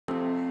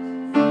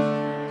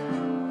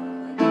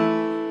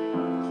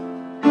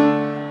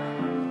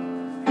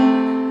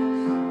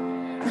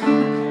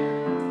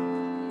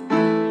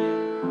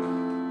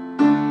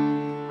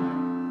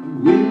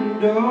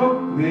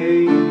window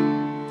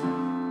pane,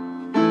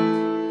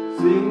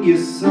 sing your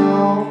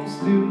songs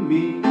to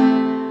me.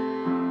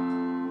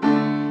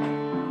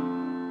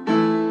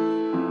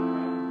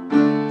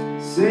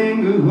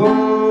 Sing of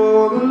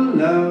all the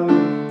love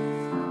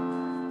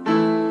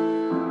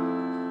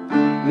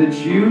that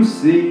you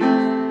see,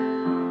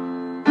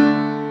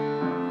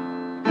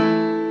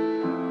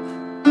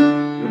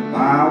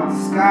 about the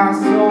sky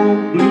so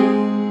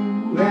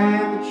blue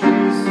and the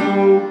trees so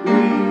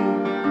green,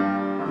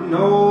 and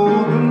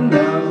all the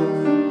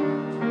love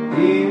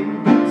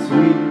in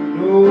between.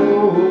 No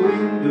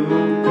window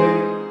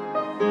pane,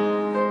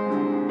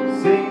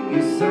 sing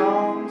your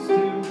songs to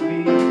me.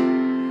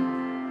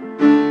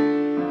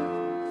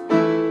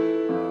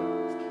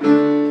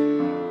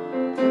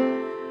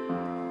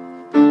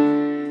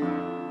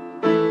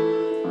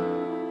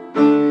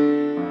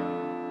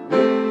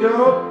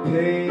 Window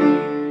pane,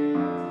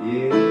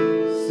 yeah,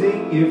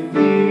 sing your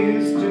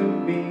fears to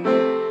me.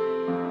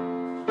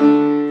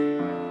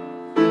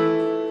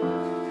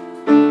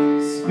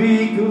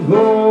 Speak of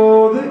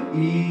all the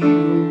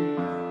evil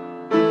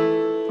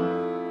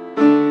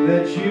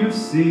that you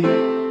see,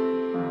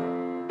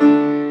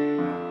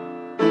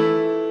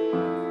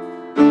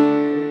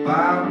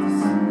 about the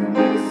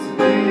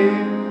despair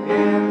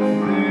and the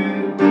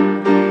third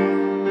degree.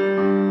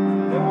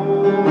 No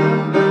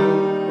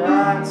love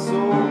cried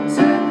so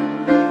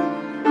tenderly,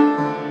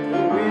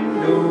 the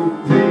window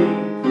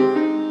pane,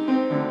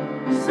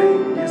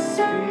 sing your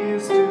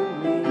fears to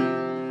me.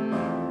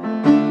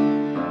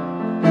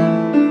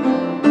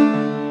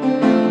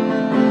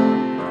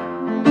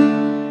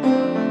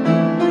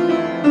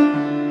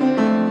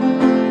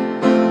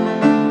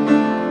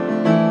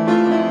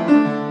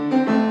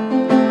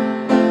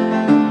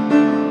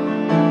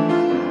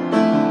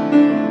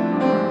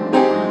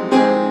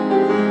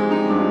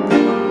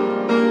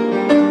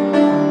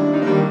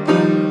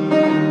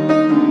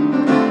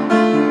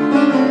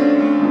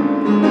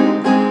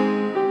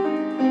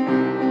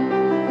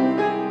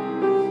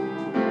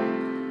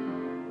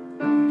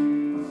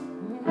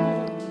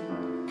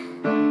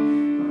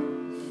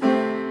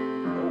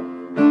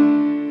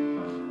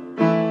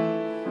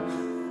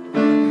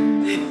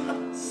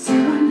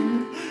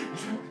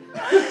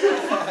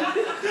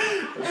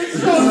 It's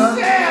so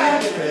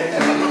sad!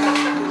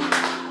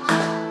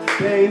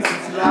 Face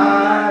its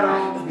light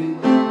on me.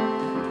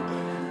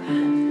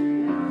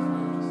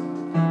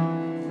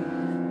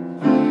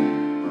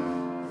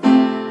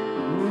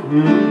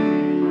 Do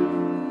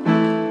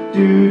do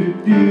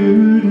do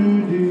do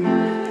do.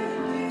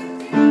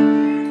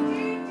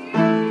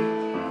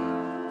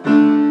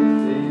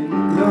 In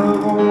the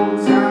whole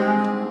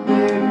time,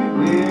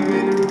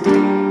 everywhere it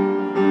rains,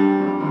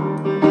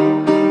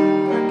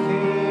 I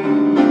can't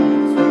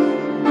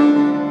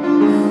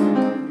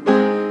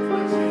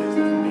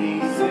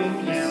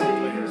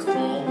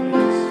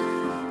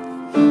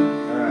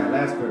Alright,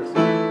 last verse.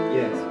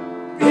 Yes.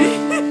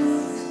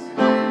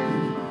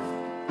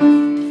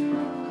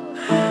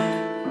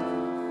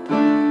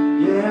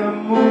 Yeah,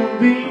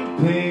 moonbeam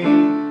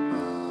paints,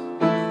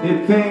 it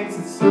paints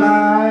its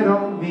light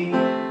on me.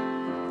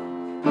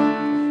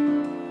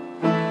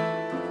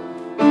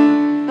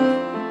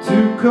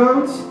 Two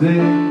coats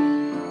there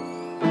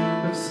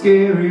of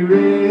scary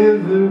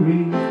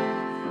reverie,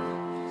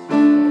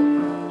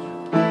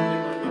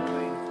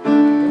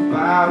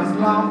 about his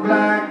long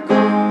black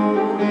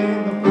coat in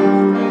the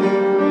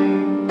pouring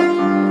rain.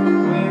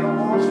 When I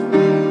watch the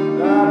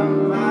wind out of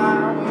my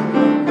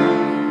window,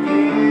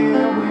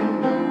 yeah,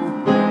 window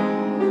pane,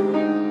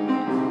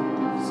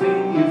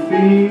 sing your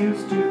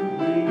fears to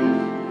me.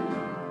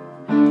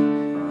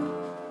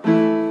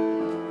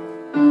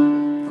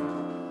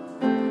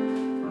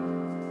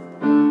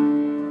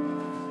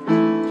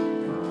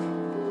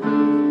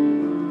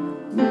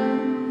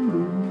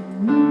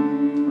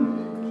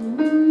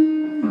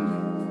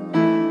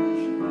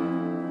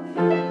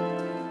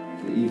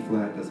 The E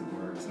flat doesn't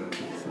work, so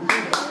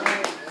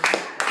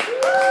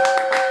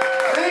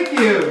thank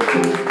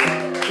you.